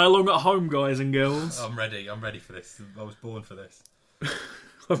 Play along at home, guys and girls. I'm ready. I'm ready for this. I was born for this.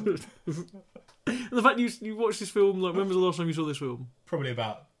 And the fact you watched this film, when was the last time you saw this film? Probably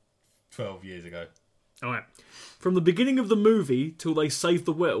about 12 years ago. Alright. From the beginning of the movie till they save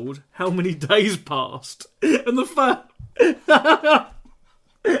the world, how many days passed? And the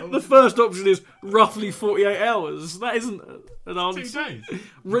first option is roughly 48 hours. That isn't an answer. 2 days.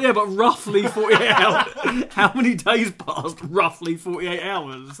 Yeah, but roughly 48 hours. How many days passed? Roughly 48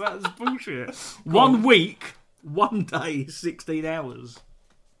 hours. That's bullshit. 1 week, 1 day, 16 hours.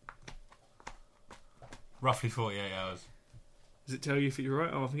 Roughly 48 hours. Does it tell you if you're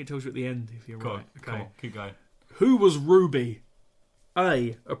right? Oh, I think it tells you at the end if you're right. Okay. Come on, keep going. Who was Ruby?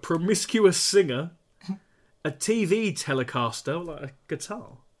 A promiscuous singer, a TV telecaster, like a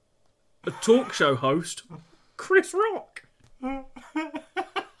guitar, a talk show host, Chris Rock. I'm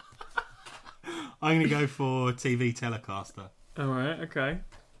going to go for TV telecaster. Alright, okay.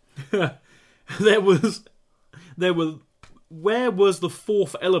 Where was the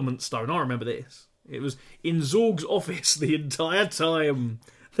 4th element stone? I remember this. It was in Zorg's office the entire time.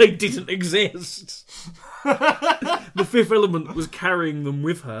 They didn't exist. The 5th element was carrying them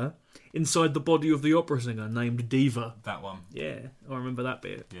with her inside the body of the opera singer named Diva. That one. Yeah, I remember that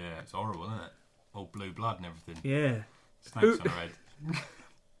bit. Yeah, it's horrible, isn't it? All blue blood and everything. Yeah. Snakes on her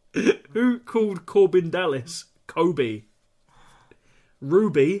head. Who called Corbin Dallas Kobe?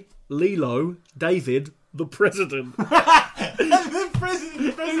 Ruby, Lilo, David, the President. The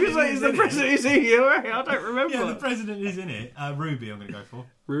president Is the President is he? I don't remember. Yeah, the President is in it. Ruby, I'm going to go for.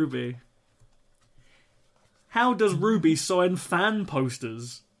 Ruby. How does Ruby sign fan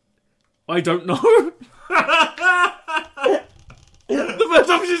posters? I don't know. The first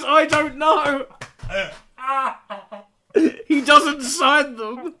option is I don't know. He doesn't sign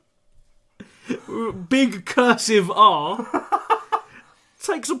them. Big cursive R.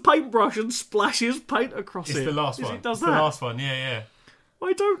 Takes a paintbrush and splashes paint across it. It's the last one. It does it's that? The last one, yeah.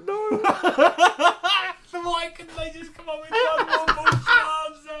 I don't know. So why couldn't they just come up with one more bullshit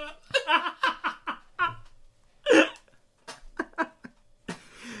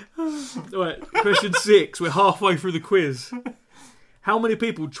answer? Right, question 6. We're halfway through the quiz. How many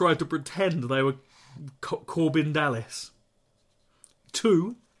people tried to pretend they were Corbin Dallas?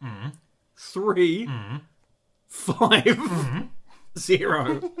 2, 3, 5,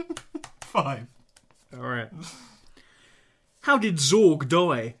 0. 5. Alright. How did Zorg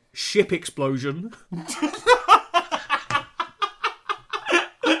die? Ship explosion.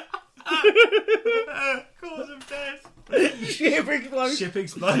 Cause of death. Ship explosion. Ship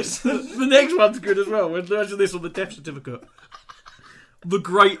explosion. The next one's good as well. We're mention this on the death certificate. The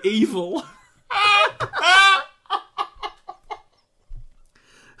Great Evil.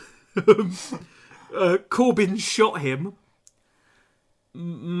 Corbin shot him.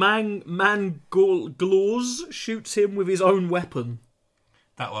 Glors shoots him with his own weapon.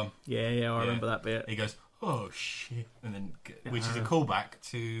 That one. Yeah, I remember that bit. He goes, oh shit, and then which is a callback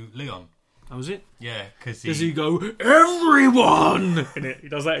to Leon. Oh, was it? Yeah, because does he go everyone in it? He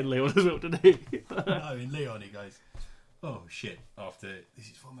does that in Leon as well, doesn't he? No, in Leon he goes, oh shit. After this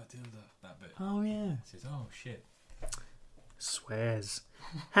is for Matilda. That bit. Oh yeah. He says, oh shit. Swears.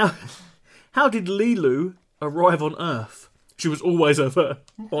 How did Lilu arrive on Earth? She was always on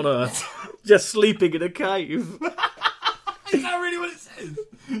Earth, just sleeping in a cave. Is that really what it says?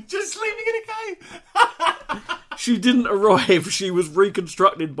 Just sleeping in a cave? She didn't arrive. She was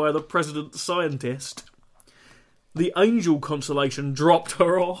reconstructed by the president's scientist. The angel constellation dropped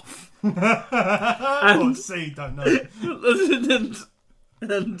her off. And see, don't know.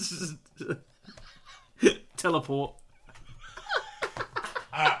 and teleport.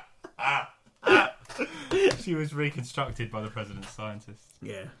 She was reconstructed by the president's scientist.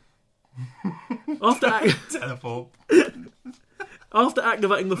 Yeah. Teleport. After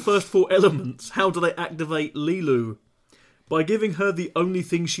activating the first 4 elements, how do they activate Lilu? by giving her the only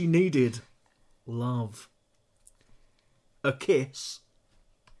thing she needed. Love. A kiss.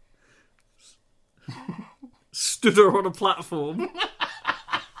 Stood her on a platform.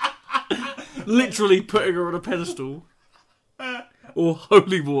 Literally putting her on a pedestal. Or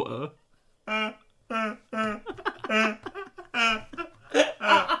holy water. It's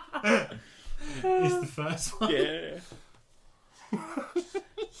the first one. Yeah.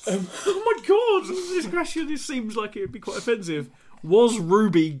 Oh my god! This question, it seems like it would be quite offensive. Was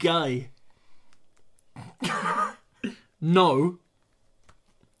Ruby gay? No.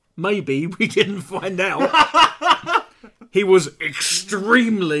 Maybe, we didn't find out. He was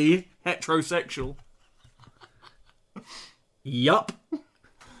extremely heterosexual. Yup.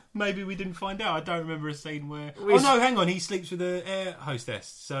 Maybe we didn't find out. I don't remember a scene where... Oh no, hang on. He sleeps with the air hostess.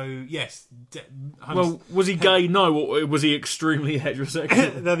 So, yes. Well, was he gay? No. Or was he extremely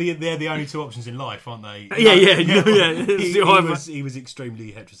heterosexual? They're the only two options in life, aren't they? Yeah. He was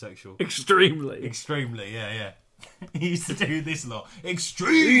extremely heterosexual. Extremely, yeah. He used to do this a lot.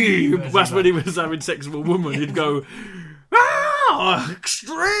 Extreme! That's when he was having sex with a woman. He'd go,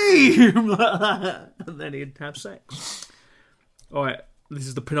 extreme! Like that. And then he'd have sex. Alright, this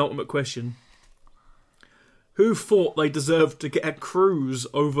is the penultimate question. Who thought they deserved to get a cruise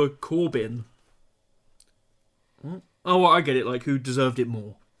over Corbyn? Oh, well, I get it. Like, who deserved it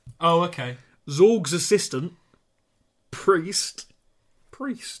more? Oh, okay. Zorg's assistant. Priest.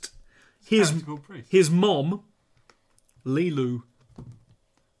 His mom. Lilu.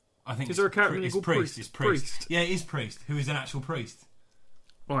 I think is there a character called Priest? It's Priest. Yeah, it is Priest, who is an actual priest.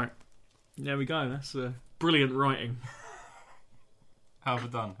 Right. There we go. That's brilliant writing. How have I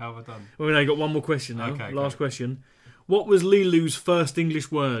done? Well, we got one more question now. Okay, Last question. What was Lilu's first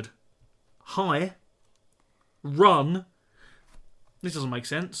English word? Hi. Run. This doesn't make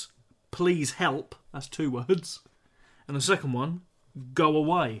sense. Please help. That's 2 words. And the second one, go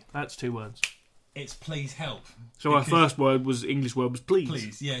away. That's 2 words. It's please help. So our first English word was please.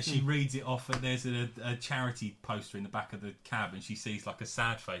 Please, yeah. She reads it off, and there's a charity poster in the back of the cab, and she sees like a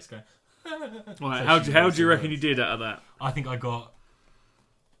sad face going. Right, so how do you reckon you did out of that? I think I got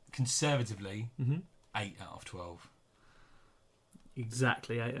conservatively 8 out of 12.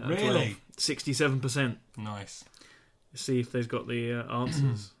 Exactly 8 out of 12. Really? 67%. Nice. Let's see if they've got the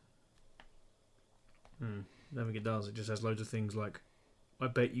answers. Don't think it does. It just has loads of things like, I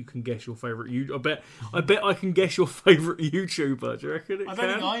bet you can guess your favourite I bet I can guess your favourite YouTuber. Do you reckon it I can?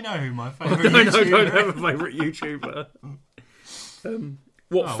 don't think I know who my favourite I YouTuber don't have a favourite YouTuber.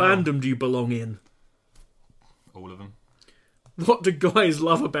 What fandom do you belong in? All of them. What do guys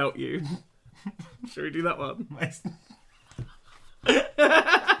love about you? Shall we do that one?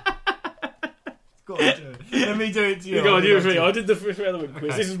 Go on, do it. Let me do it to you. Go on, do it for me. I did the relevant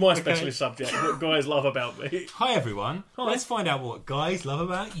quiz. Okay. This is my specialist subject. What guys love about me. Hi everyone. Hi. Let's find out what guys love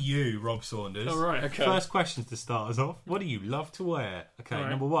about you, Rob Saunders. All right, okay. First question to start us off. What do you love to wear? Okay, All right.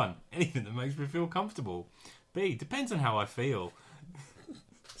 Number 1. Anything that makes me feel comfortable. B. Depends on how I feel.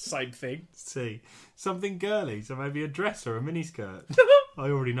 Same thing. C. Something girly, so maybe a dress or a miniskirt. I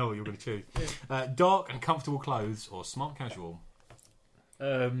already know what you're going to choose. Yeah. Dark and comfortable clothes or smart casual.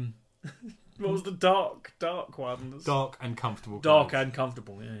 What was the dark ones? Dark and comfortable clothes. Dark and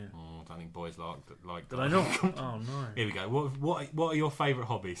comfortable, yeah. Oh, I don't think boys like Did I not? Oh, no. Here we go. What are your favourite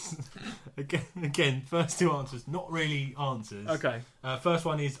hobbies? Again, first 2 answers, not really answers. Okay. First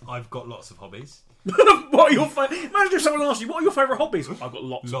one is, I've got lots of hobbies. What are your favourite... Imagine if someone asked you, what are your favourite hobbies? I've got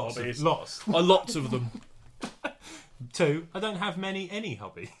lots of hobbies. Lots. Lots of them. 2, I don't have any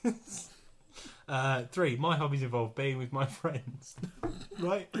hobbies. 3, my hobbies involve being with my friends.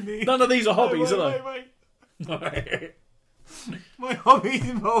 Right? None of these are hobbies, are they? Wait. No. My hobbies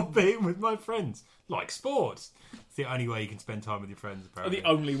involve being with my friends. Like sports. It's the only way you can spend time with your friends, apparently. The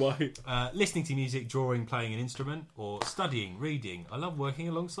only way. Listening to music, drawing, playing an instrument, or studying, reading. I love working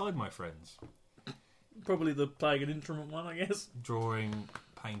alongside my friends. Probably the playing an instrument one, I guess. Drawing,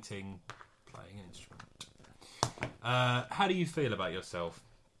 painting, playing an instrument. How do you feel about yourself?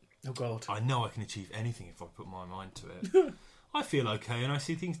 Oh, God. I know I can achieve anything if I put my mind to it. I feel okay and I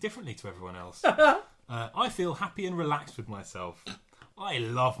see things differently to everyone else. I feel happy and relaxed with myself. I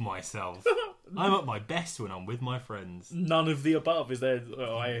love myself. I'm at my best when I'm with my friends. None of the above, is there?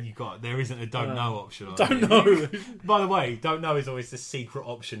 There isn't a don't know option. Don't know. By the way, don't know is always the secret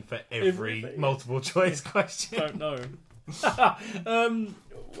option for every multiple choice question. Don't know.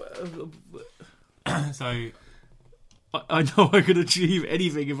 So I know I can achieve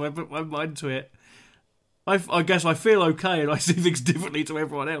anything if I put my mind to it. I guess I feel okay and I see things differently to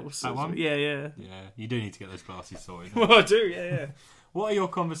everyone else. That one? Yeah. Yeah, you do need to get those glasses sorted. Well, I do, yeah. What are your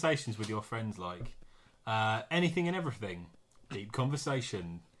conversations with your friends like? Anything and everything. Deep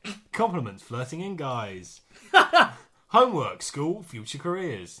conversation. Compliments, flirting in guys. Homework, school, future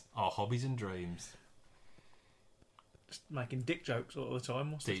careers. Our hobbies and dreams. Just making dick jokes all the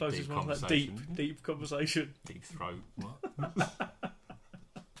time. What's Deep, the closest deep one? Like conversation. deep conversation. Deep throat.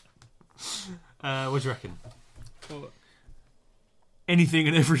 What do you reckon? What? Anything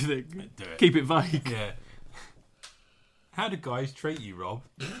and everything. Do it. Keep it vague. Yeah. How do guys treat you, Rob?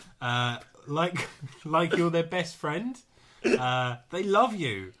 Like you're their best friend? They love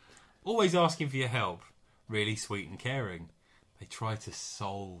you. Always asking for your help. Really sweet and caring. They try to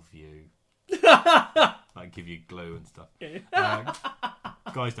solve you. Like give you glue and stuff.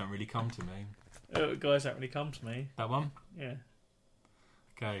 Guys don't really come to me. Guys don't really come to me. That one? Yeah.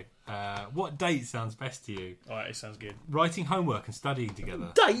 Okay. What date sounds best to you? Alright, it sounds good. Writing homework and studying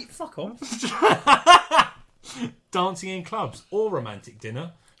together. Date? Fuck off. Dancing in clubs or romantic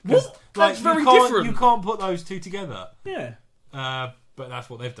dinner. What? That's very different. You can't put those two together. Yeah. But that's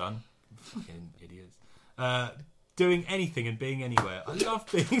what they've done. Fucking idiots. Doing anything and being anywhere. I love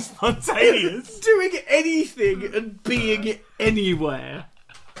being spontaneous. Doing anything and being anywhere.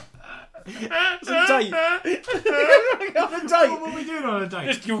 It's a date. On a date. What are we doing on a date?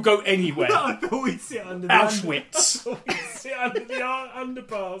 Just you'll go anywhere. I thought we'd sit under the Auschwitz. sit under the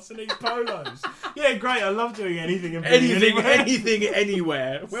underpass and eat polos. Yeah, great. I love doing anything and being Anything, anywhere. anything,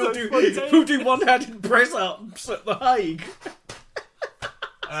 anywhere. So spontaneous. We'll do one-handed press-ups at The Hague.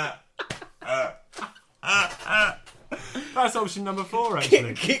 That's option number 4,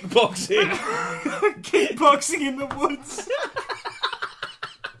 actually. Kickboxing. Kickboxing in the woods.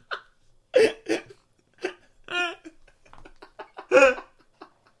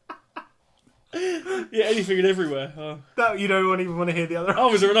 Yeah, anything and everywhere. Oh. That you don't even want to hear the other.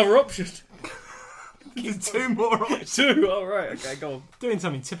 Oh, is there another option? There's 2 more options. 2. All right. Okay, go on. Doing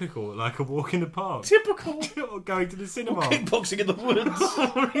something typical, like a walk in the park. Typical. Or going to the cinema. Kickboxing in the woods.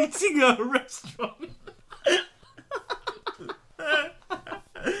 Or eating at a restaurant.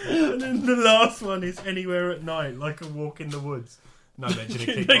 And then the last one is anywhere at night, like a walk in the woods. No mention of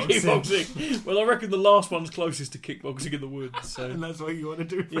kickboxing. Well, I reckon the last one's closest to kickboxing in the woods. So. And that's what you want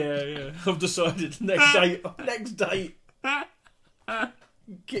to do. Yeah. I've decided. Next date.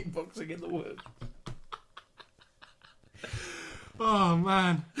 Kickboxing in the woods. Oh,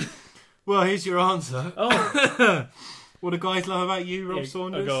 man. Well, here's your answer. Oh. What do guys love about you, Rob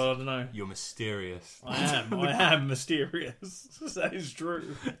Saunders? Oh, God, I don't know. You're mysterious. I am mysterious. That is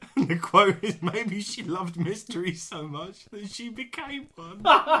true. And the quote is, maybe she loved mystery so much that she became one.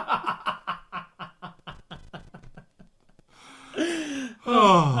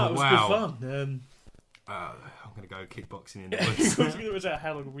 Oh, that was wow. good fun. I'm going to go kickboxing in the woods.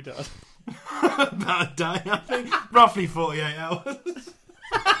 How long have we done? About a day, I think. Roughly 48 hours.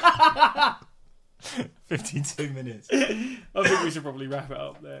 52 minutes. I think we should probably wrap it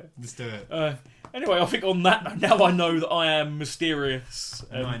up there. Let's do it. Anyway, I think on that note, now I know that I am mysterious.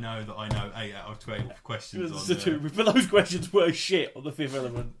 And I know that I know 8 out of 12 questions on the 2, but those questions were shit on the Fifth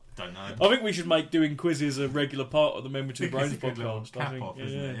Element. Don't know. I think we should make doing quizzes a regular part of the Men with Two Brains It's a good little podcast. cap off,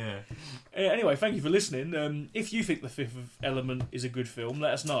 isn't it? Yeah. Anyway, thank you for listening. If you think the Fifth Element is a good film,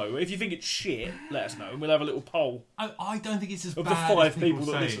 let us know. If you think it's shit, let us know, and we'll have a little poll. I don't think it's as Of bad the 5 as people people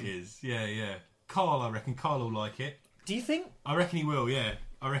that say listen. it is. Yeah. Carl, I reckon Carl will like it. Do you think? I reckon he will. Yeah,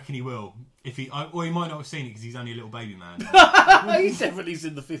 I reckon he will. Or he might not have seen it because he's only a little baby man. He's definitely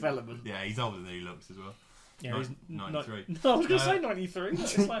seen the Fifth Element. Yeah, he's older than he looks as well. Yeah, he's 93. No, I was going to say 93.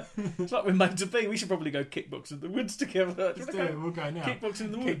 It's like we're meant to be. We should probably go kickboxing in the woods together. Let's do it. We'll go now. Kickboxing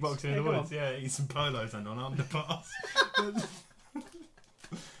in the woods. Kickboxing in the woods. Yeah, eat some polos and on underpass.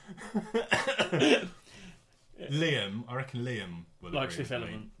 Liam, I reckon Liam will Likes agree Fifth with me.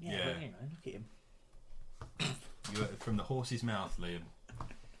 Element. Yeah. But, look at him. You're from the horse's mouth, Liam.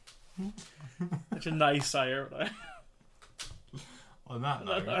 Such a naysayer, aren't On that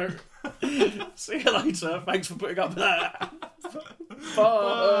note, I? See you later. Thanks for putting up with that.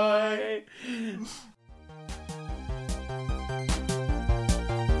 Bye.